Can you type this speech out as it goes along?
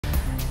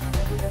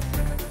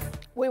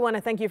We want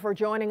to thank you for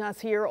joining us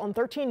here on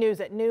 13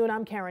 News at noon.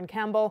 I'm Karen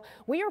Campbell.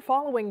 We are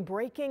following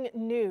breaking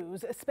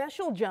news.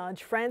 Special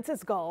Judge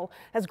Francis Gull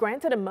has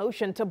granted a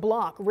motion to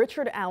block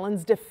Richard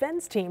Allen's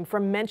defense team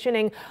from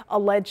mentioning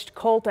alleged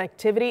cult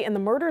activity in the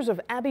murders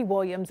of Abby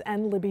Williams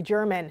and Libby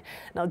German.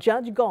 Now,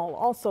 Judge Gull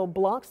also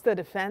blocks the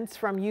defense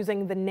from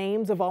using the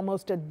names of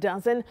almost a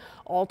dozen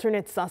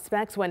alternate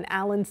suspects when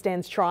Allen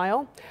stands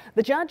trial.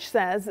 The judge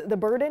says the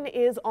burden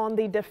is on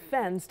the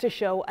defense to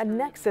show a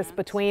nexus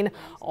between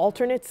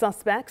alternate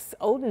suspects,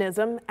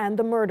 Odinism, and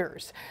the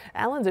murders.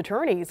 Allen's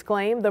attorneys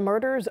claim the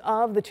murders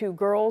of the two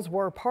girls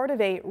were part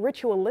of a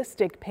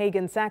ritualistic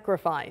pagan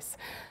sacrifice.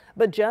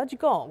 But Judge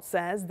Gull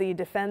says the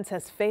defense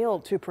has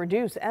failed to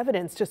produce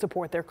evidence to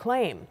support their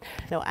claim.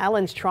 Now,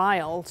 Allen's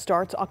trial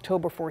starts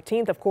October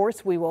 14th. Of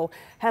course, we will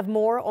have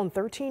more on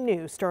 13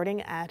 News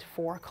starting at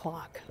 4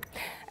 o'clock.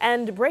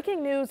 And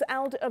breaking news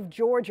out of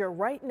Georgia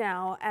right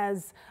now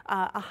as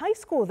a high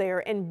school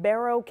there in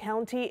Barrow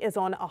County is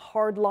on a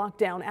hard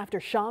lockdown after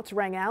shots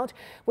rang out.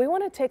 We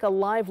want to take a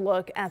live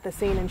look at the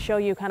scene and show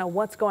you kind of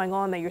what's going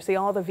on there. You see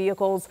all the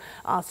vehicles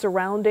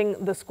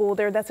surrounding the school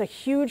there. That's a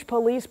huge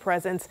police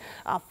presence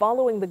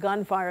following the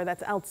gunfire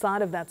that's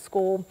outside of that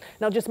school.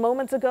 Now, just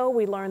moments ago,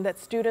 we learned that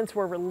students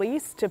were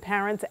released to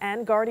parents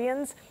and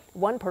guardians.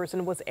 One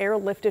person was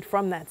airlifted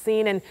from that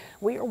scene, and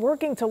we are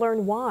working to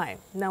learn why.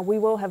 Now, we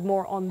will have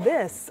more on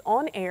this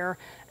on air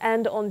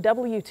and on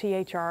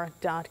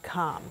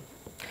WTHR.com.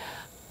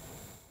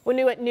 Well,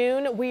 new at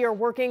noon, we are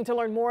working to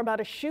learn more about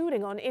a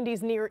shooting on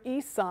Indy's Near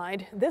East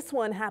Side. This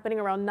one happening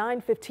around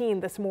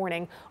 9:15 this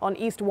morning on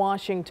East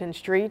Washington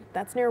Street.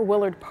 That's near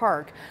Willard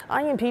Park.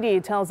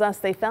 IMPD tells us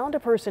they found a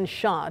person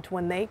shot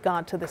when they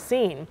got to the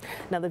scene.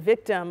 Now, the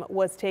victim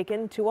was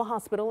taken to a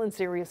hospital in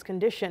serious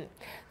condition.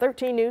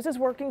 13 News is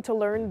working to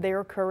learn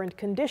their current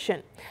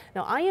condition.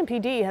 Now,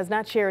 IMPD has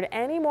not shared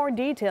any more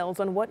details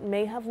on what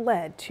may have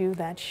led to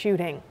that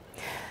shooting.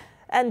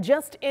 And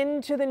just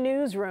into the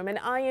newsroom, an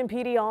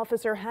IMPD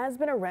officer has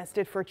been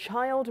arrested for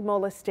child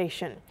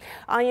molestation.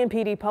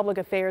 IMPD Public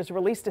Affairs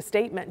released a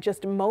statement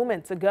just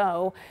moments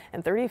ago,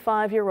 and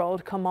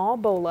 35-year-old Kamal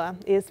Bola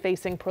is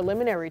facing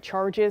preliminary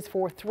charges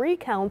for 3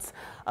 counts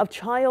of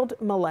child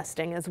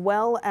molesting as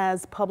well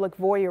as public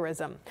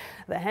voyeurism.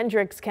 The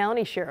Hendricks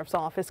County Sheriff's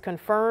Office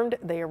confirmed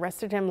they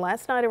arrested him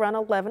last night around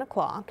 11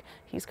 o'clock.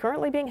 He's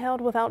currently being held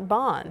without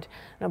bond.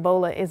 Now,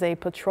 Bola is a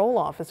patrol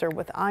officer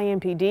with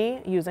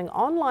IMPD using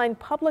online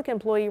public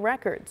employee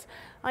records.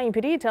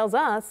 IMPD tells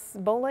us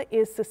Bola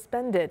is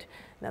suspended.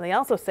 Now, they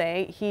also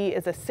say he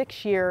is a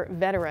 6-year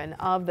veteran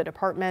of the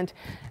department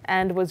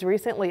and was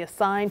recently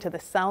assigned to the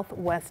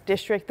Southwest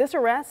District. This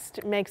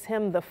arrest makes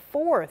him the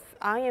 4th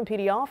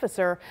IMPD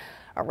officer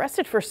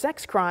arrested for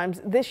sex crimes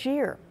this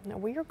year. Now,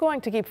 we are going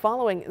to keep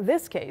following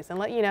this case and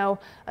let you know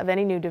of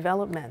any new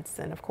developments.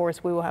 And of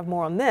course, we will have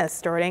more on this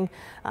starting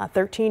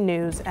 13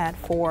 News at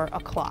 4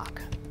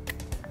 o'clock.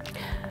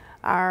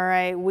 All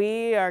right,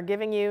 we are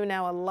giving you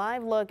now a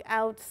live look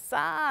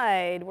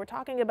outside. We're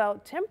talking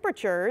about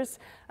temperatures.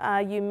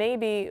 You may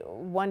be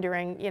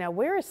wondering,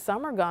 where is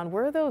summer gone?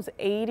 Where are those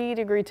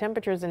 80-degree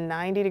temperatures and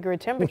 90-degree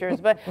temperatures?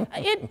 But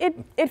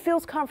it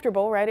feels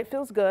comfortable, right? It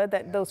feels good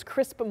that those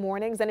crisp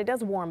mornings, and it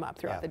does warm up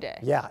throughout the day.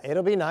 Yeah,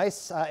 it'll be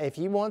nice. If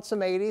you want some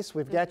 80s,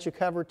 we've got you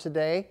covered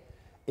today.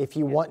 If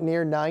you want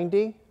near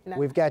 90,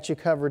 we've got you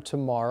covered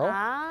tomorrow.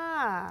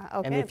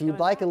 Okay. And if you'd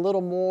like a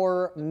little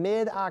more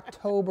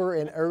mid-October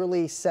and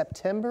early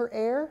September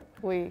air,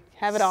 we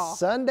have it all.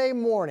 Sunday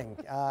morning,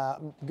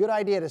 good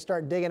idea to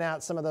start digging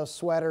out some of those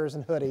sweaters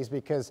and hoodies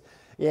because,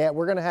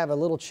 we're going to have a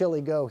little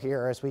chilly go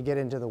here as we get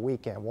into the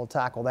weekend. We'll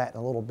tackle that in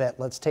a little bit.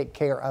 Let's take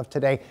care of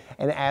today.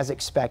 And as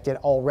expected,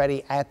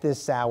 already at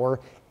this hour,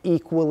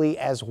 equally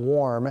as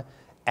warm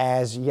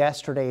as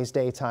yesterday's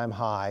daytime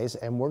highs.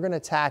 And we're going to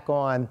tack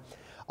on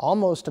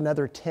almost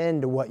another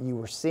 10 to what you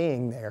were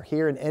seeing there.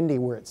 Here in Indy,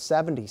 we're at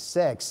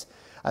 76,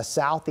 a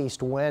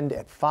southeast wind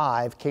at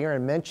 5.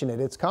 Karen mentioned it.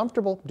 It's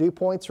comfortable. Dew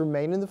points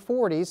remain in the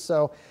 40s,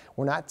 so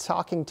we're not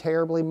talking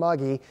terribly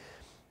muggy.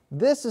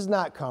 This is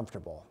not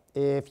comfortable.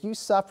 If you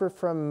suffer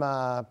from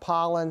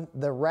pollen,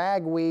 the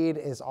ragweed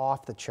is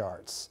off the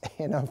charts.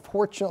 And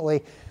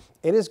unfortunately,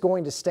 it is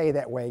going to stay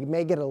that way. It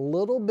may get a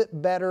little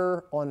bit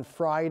better on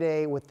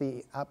Friday with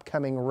the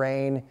upcoming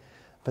rain,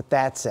 but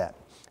that's it.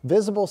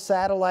 Visible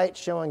satellite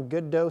showing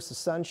good dose of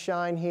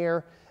sunshine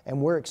here,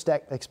 and we're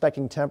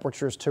expecting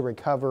temperatures to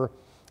recover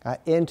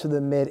into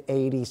the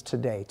mid-80s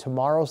today.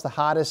 Tomorrow's the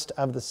hottest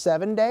of the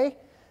 7-day,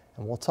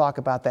 and we'll talk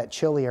about that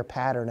chillier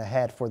pattern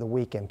ahead for the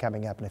weekend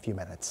coming up in a few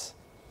minutes.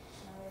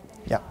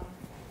 Yep.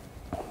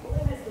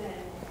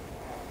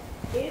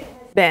 It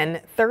has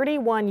been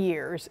 31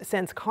 years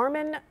since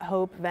Carmen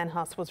Hope Van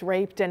Huss was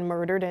raped and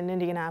murdered in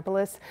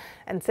Indianapolis.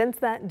 And since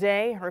that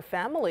day, her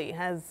family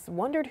has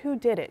wondered who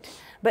did it.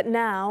 But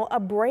now a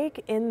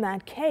break in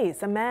that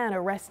case. A man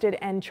arrested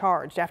and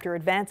charged after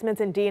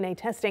advancements in DNA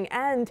testing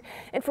and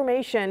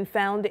information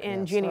found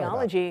in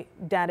genealogy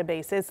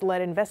databases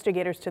led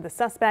investigators to the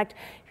suspect.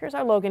 Here's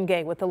our Logan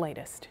Gay with the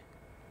latest.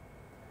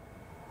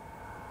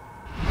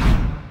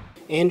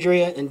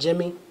 Andrea and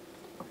Jimmy,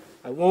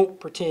 I won't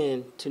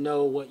pretend to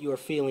know what you are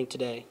feeling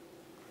today,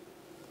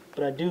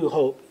 but I do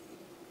hope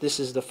this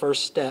is the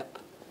first step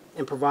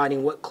in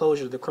providing what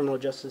closure the criminal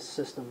justice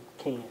system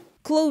can.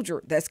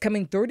 Closure that's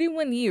coming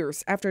 31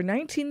 years after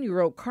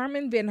 19-year-old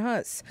Carmen Van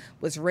Huss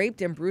was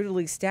raped and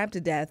brutally stabbed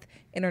to death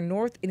in her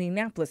North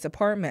Indianapolis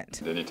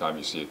apartment. Anytime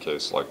you see a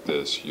case like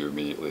this, you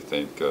immediately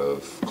think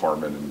of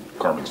Carmen and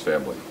Carmen's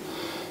family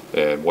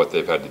and what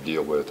they've had to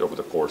deal with over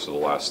the course of the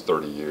last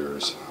 30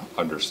 years,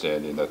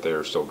 understanding that they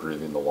are still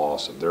grieving the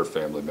loss of their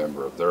family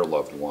member, of their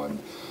loved one,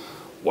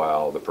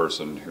 while the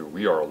person who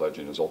we are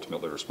alleging is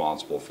ultimately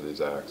responsible for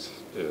these acts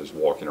is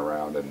walking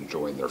around and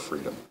enjoying their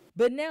freedom.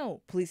 But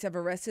now, police have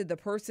arrested the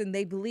person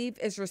they believe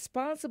is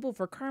responsible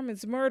for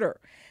Carmen's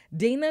murder,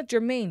 Dana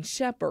Jermaine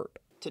Shepard.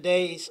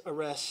 Today's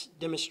arrest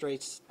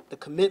demonstrates the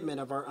commitment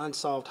of our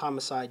unsolved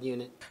homicide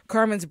unit.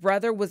 Carmen's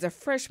brother was a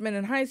freshman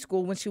in high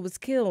school when she was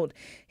killed.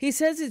 He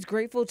says he's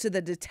grateful to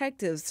the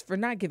detectives for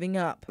not giving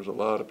up. There's a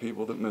lot of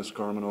people that miss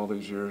Carmen all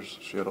these years.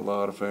 She had a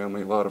lot of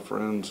family, a lot of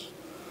friends.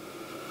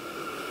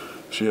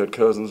 She had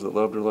cousins that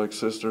loved her like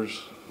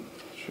sisters.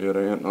 She had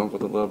an aunt and uncle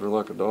that loved her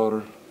like a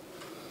daughter.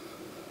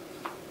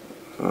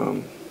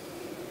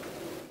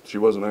 She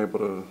wasn't able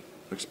to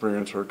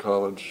experience her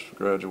college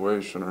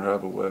graduation or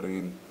have a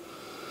wedding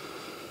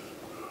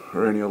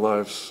or any of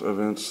life's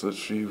events that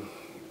she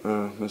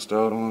missed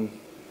out on.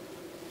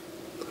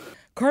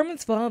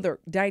 Carmen's father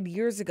died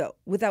years ago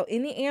without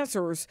any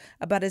answers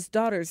about his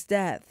daughter's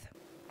death.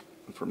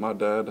 For my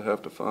dad to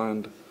have to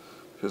find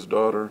his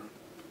daughter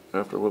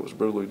after what was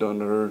brutally done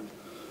to her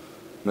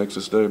makes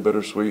this day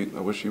bittersweet. I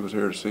wish he was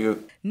here to see it.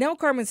 Now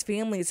Carmen's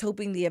family is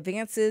hoping the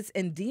advances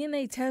in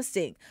DNA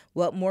testing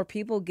will help more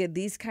people get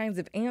these kinds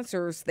of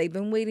answers they've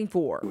been waiting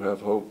for. We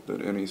have hope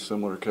that any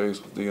similar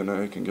case with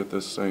DNA can get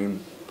this same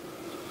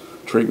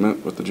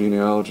treatment with the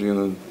genealogy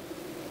and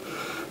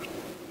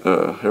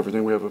then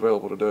everything we have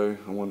available today.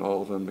 I want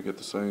all of them to get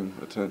the same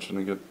attention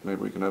and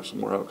maybe we can have some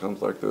more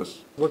outcomes like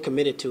this. We're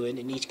committed to it.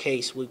 In each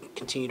case, we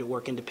continue to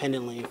work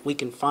independently. If we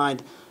can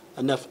find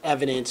enough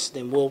evidence,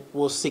 then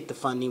we'll seek the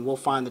funding, we'll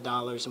find the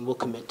dollars, and we'll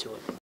commit to it.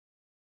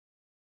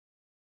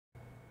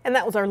 And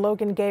that was our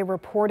Logan Gay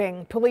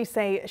reporting. Police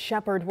say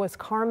Shepard was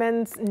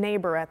Carmen's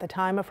neighbor at the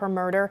time of her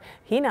murder.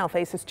 He now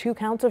faces 2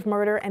 counts of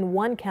murder and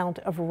 1 count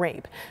of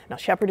rape. Now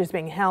Shepard is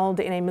being held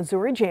in a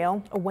Missouri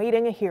jail,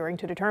 awaiting a hearing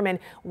to determine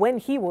when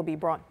he will be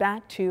brought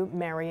back to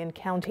Marion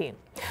County.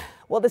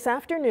 Well, this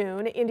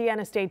afternoon,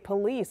 Indiana State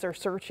Police are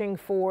searching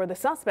for the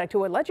suspect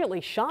who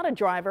allegedly shot a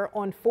driver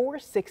on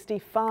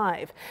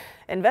 465.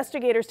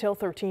 Investigators tell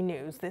 13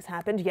 News this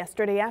happened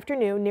yesterday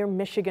afternoon near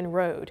Michigan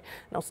Road.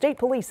 Now, state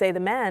police say the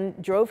man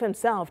drove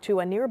himself to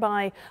a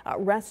nearby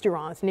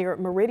restaurant near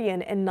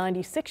Meridian and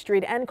 96th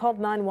Street and called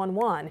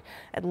 911.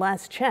 At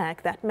last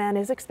check, that man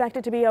is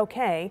expected to be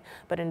okay,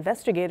 but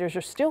investigators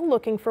are still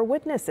looking for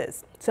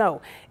witnesses.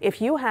 So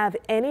if you have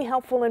any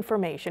helpful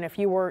information, if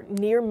you were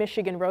near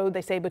Michigan Road,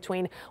 they say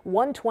between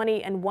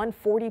 1:20 and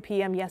 1:40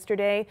 p.m.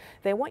 yesterday,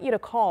 they want you to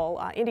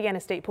call Indiana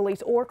State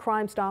Police or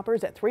Crime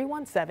Stoppers at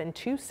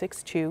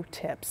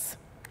 317-262-TIPS.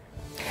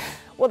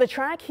 Well, the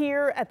track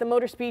here at the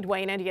Motor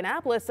Speedway in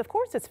Indianapolis, of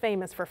course, it's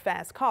famous for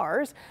fast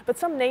cars, but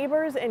some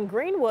neighbors in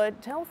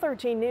Greenwood tell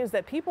 13 News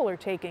that people are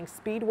taking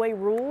speedway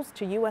rules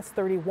to US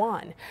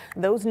 31.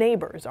 Those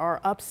neighbors are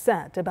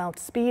upset about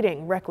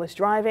speeding, reckless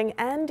driving,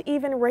 and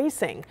even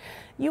racing.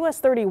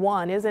 US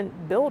 31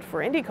 isn't built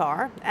for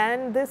IndyCar,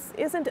 and this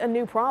isn't a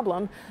new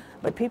problem.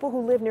 But people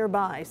who live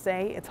nearby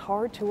say it's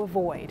hard to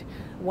avoid.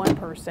 One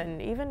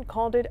person even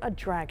called it a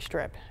drag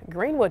strip.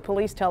 Greenwood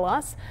police tell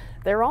us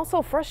they're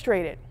also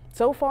frustrated.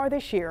 So far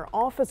this year,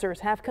 officers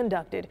have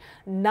conducted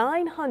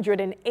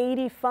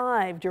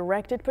 985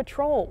 directed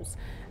patrols.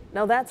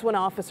 Now that's when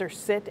officers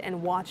sit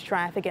and watch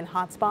traffic in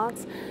hot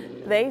spots.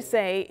 They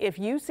say if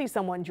you see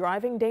someone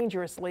driving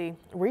dangerously,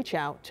 reach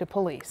out to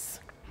police.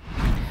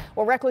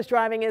 Well, reckless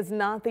driving is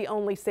not the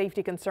only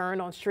safety concern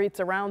on streets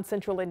around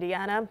central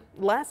Indiana.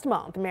 Last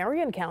month,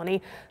 Marion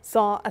County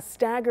saw a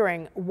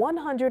staggering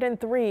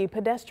 103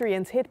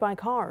 pedestrians hit by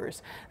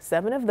cars.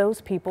 7 of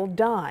those people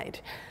died.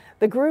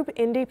 The group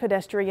Indy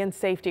Pedestrian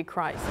Safety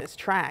Crisis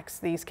tracks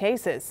these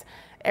cases.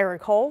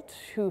 Eric Holt,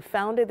 who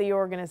founded the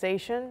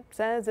organization,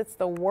 says it's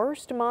the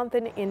worst month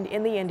in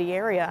the Indy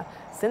area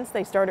since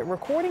they started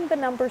recording the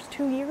numbers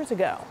 2 years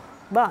ago.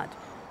 But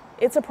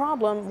it's a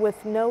problem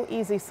with no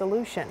easy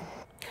solution.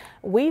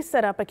 We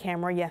set up a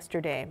camera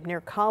yesterday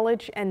near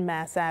College and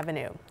Mass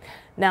Avenue.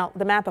 Now,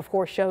 the map, of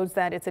course, shows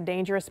that it's a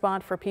dangerous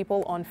spot for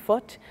people on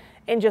foot.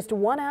 In just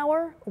 1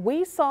 hour,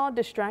 we saw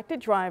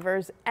distracted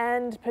drivers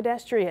and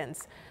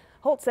pedestrians.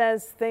 Holt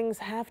says things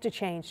have to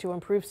change to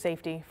improve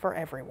safety for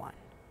everyone.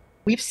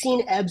 We've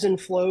seen ebbs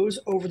and flows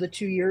over the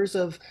 2 years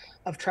of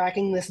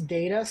tracking this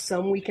data.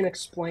 Some we can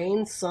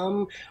explain,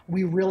 some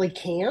we really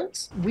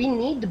can't. We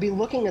need to be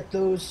looking at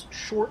those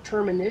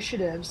short-term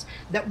initiatives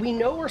that we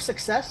know are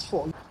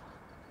successful.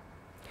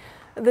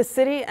 The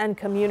city and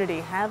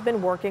community have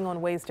been working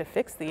on ways to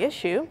fix the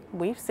issue.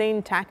 We've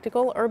seen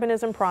tactical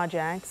urbanism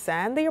projects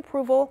and the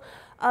approval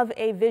of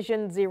a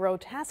Vision Zero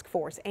task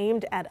force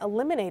aimed at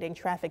eliminating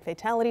traffic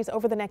fatalities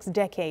over the next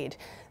decade.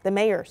 The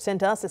mayor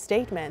sent us a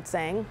statement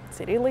saying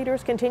city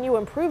leaders continue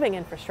improving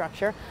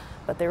infrastructure,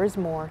 but there is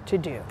more to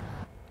do.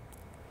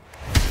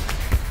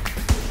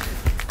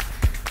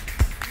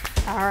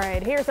 All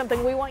right, here's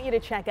something we want you to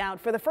check out.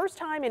 For the first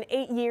time in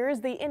 8 years,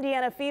 the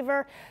Indiana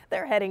Fever,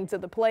 they're heading to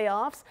the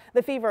playoffs.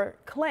 The Fever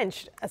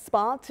clinched a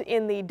spot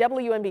in the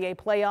WNBA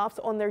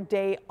playoffs on their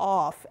day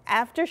off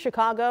after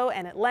Chicago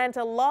and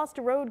Atlanta lost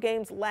road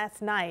games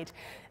last night.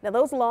 Now,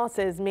 those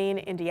losses mean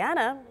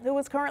Indiana, who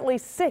is currently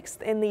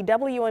 6th in the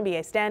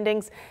WNBA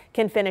standings,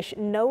 can finish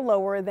no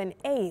lower than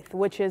 8th,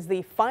 which is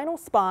the final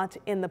spot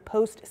in the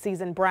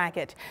postseason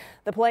bracket.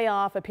 The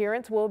playoff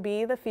appearance will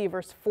be the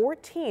Fever's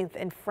 14th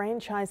in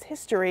franchise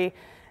history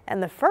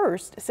and the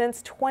first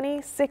since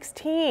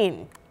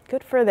 2016.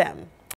 Good for them.